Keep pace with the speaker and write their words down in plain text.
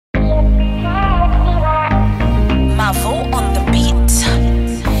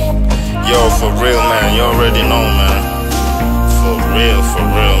For real, man, you already know, man. For real,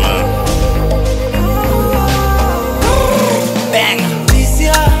 man. Bang. This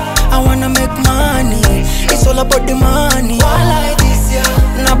year, I wanna make money. It's all about the money. Why this year?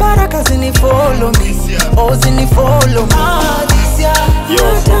 Na baraka zini follow me. Oh, zini follow me. This year.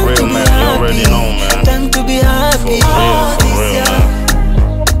 Yo, for real, man, you already know, man. Time to be happy. For real, man.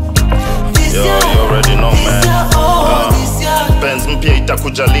 Yo, you already know, man. Benz mpya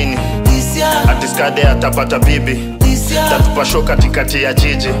itakuja lini? Atiskade atapata bibi. Nitatupa show katikati ya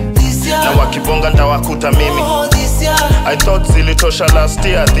jiji. Na wakibonga nitawakuta mimi. I thought zilitosha last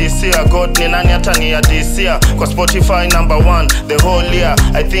year. This year God ninani atani adisia. Kwa Spotify #1 the whole year.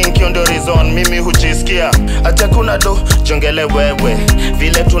 I think hiyo ndio reason mimi hujisikia. Ati kuna do jongele wewe.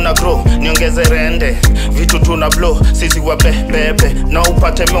 Vile tuna grow niongeze rende. Vitu tuna blow sisi wabebe. Na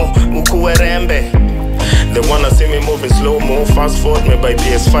upate mo ukuwe rembe. They wanna see me moving slow-mo. Fast forward me by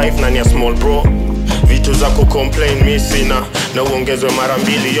PS5 nani ya small bro. Vitu za complain mi sina. Na uongezwe mara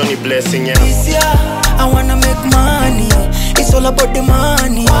mbili yo ni blessing yeah. This year I wanna make money. It's all about the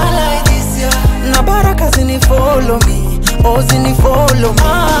money. Why this year? Na baraka zini follow me. Oh zini follow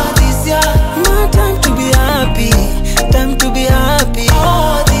me. This year my time to be happy. Time to be happy.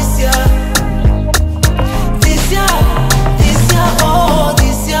 Oh this year. This year. This year. Oh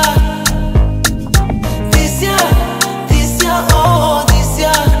this year. This year. This year. Oh this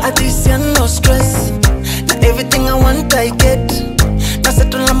year. At this year no stress. Everything I want I get. Na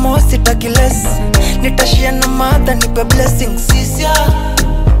settle na mo sitaki less. Nitashia na mother nipe blessings this year.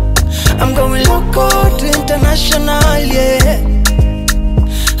 I'm going local to international, yeah.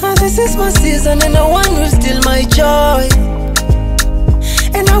 And this is my season and no one will steal my joy.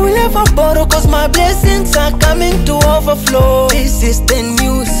 And I will never borrow cause my blessings are coming to overflow. This is the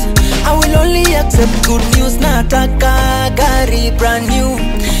news. I will only accept good news. Nataka gari brand new.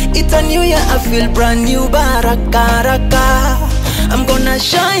 It's a new year, I feel brand new. Baraka raka. I'm gonna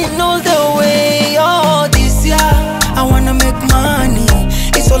shine all the way. Oh,